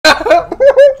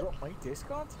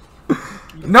Discord?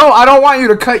 No, I don't want you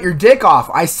to cut your dick off.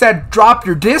 I said drop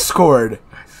your Discord.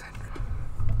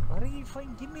 Why don't you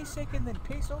fucking give me a second then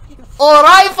piss off you?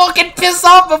 Alright, fucking piss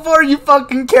off before you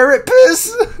fucking carrot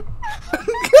piss.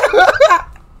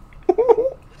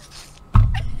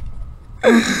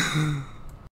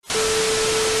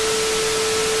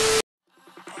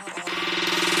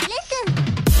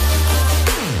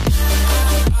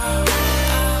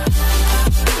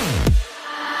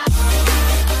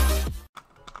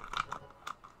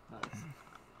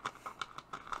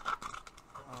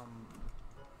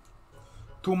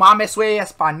 Tu mame soy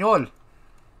español.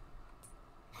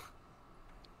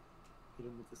 Hit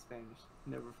him with the Spanish.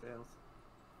 Never fails.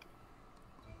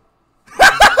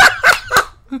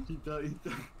 He does.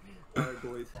 Alright,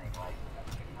 boys.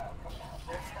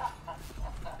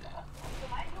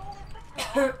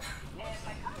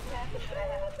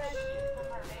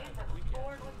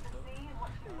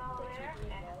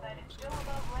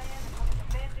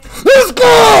 Let's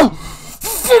go!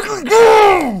 Fucking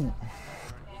go!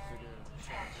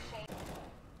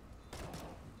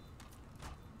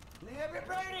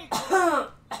 Right.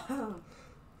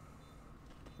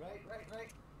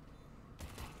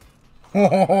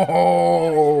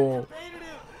 Oh,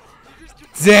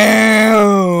 damn!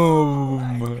 Oh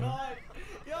my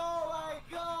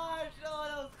gosh! Oh,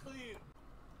 that was clean.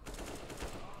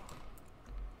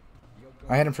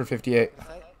 I hit him for 58.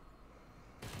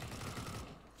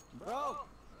 Bro!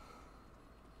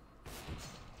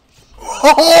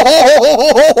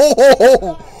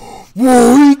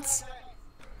 What?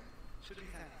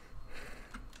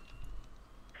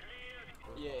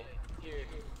 Yeah, here.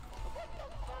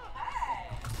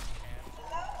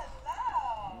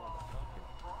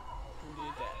 Who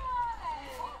did that?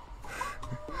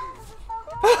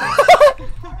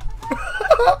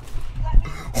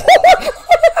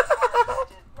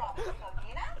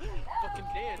 Fucking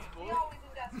dance, boy.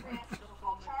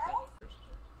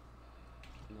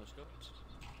 No scopes.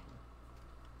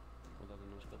 Hold on,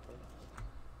 no scope.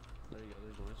 There you go,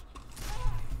 there's noise.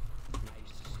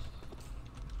 Nice.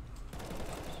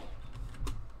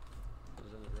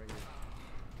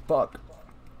 Fuck.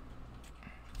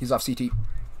 He's off CT. The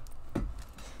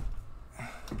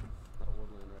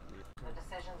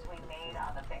decisions we made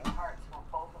are the big parts for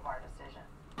both of our decisions.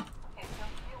 Okay, so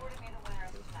if you were to be the winner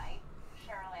of tonight,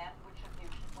 Cheryl Ann, which of you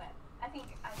should win? I think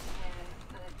the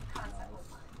concept was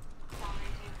mine. Tommy, do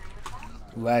you agree with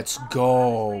that? Let's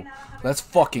go. Let's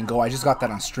fucking go. I just got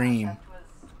that on stream. Of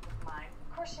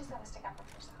course she's gonna stick up for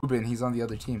herself. Ruben, he's on the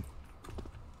other team.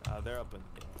 They're up in the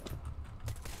game.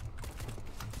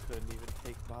 Couldn't even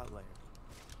take bot layer.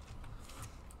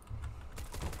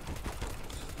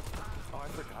 Oh, I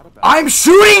forgot about I'm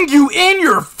shooting you in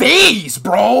your face,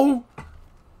 bro!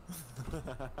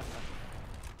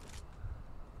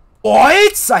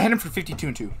 What? I hit him for 52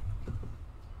 and 2.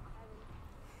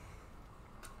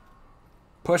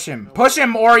 Push him,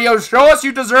 Oreo. Show us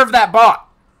you deserve that bot.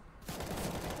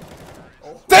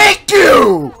 Thank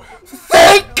you!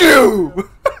 Thank you!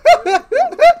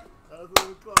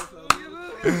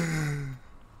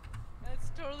 That's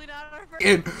totally not our first.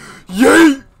 And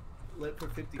yay! Lit for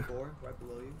 54, right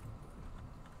below you.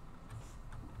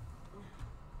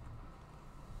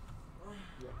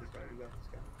 You got this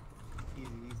guy, Easy.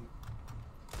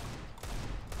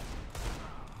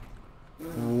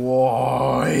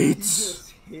 What? You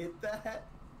just hit that?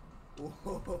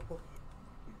 Whoa.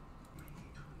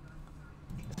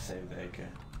 Save the AK.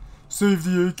 Save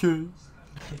the AK. Dude,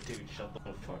 shut the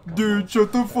fuck up. Dude,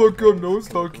 shut the fuck up. No one's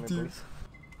talking to you.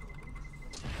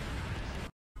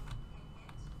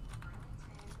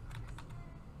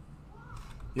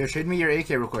 Yo, trade me your AK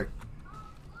real quick.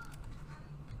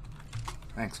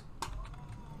 Thanks.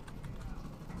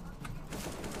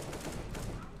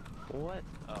 What?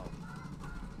 Oh.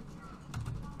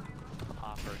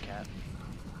 Offer cat.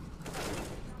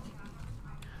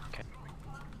 Okay.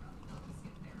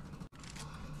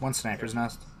 One sniper's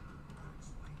nest.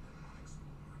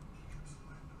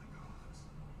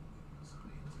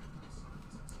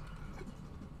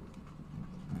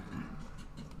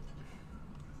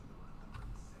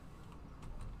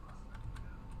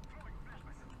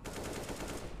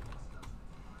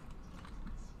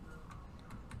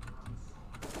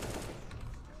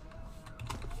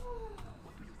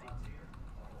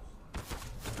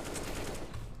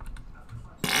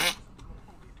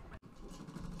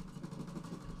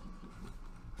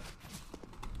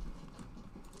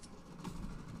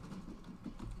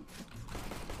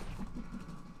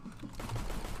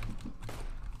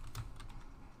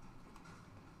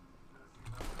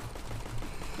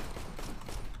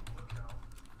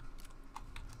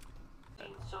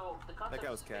 So the concept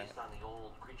guy was is cat. based on the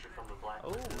old creature from the Black Oh,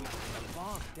 Lagoon. a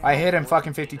bomb. I hit him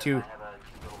fucking 52. I have a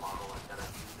cute little model I've got to do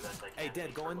the best I can. Hey,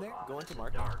 Dad, go in there. Go into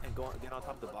market and go get on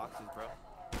top of the boxes, bro.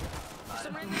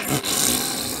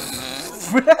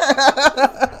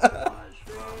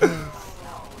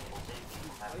 No!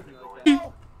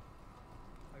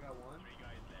 I got one.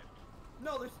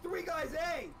 No, there's 3 guys,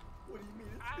 A! What do you mean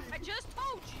it's I me? just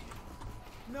told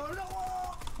you. No, no, no!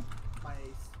 Oh! My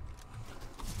ace.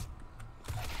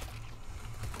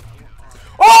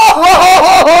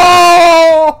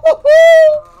 Oh!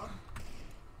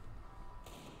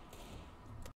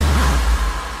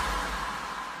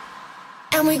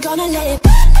 And we're gonna let it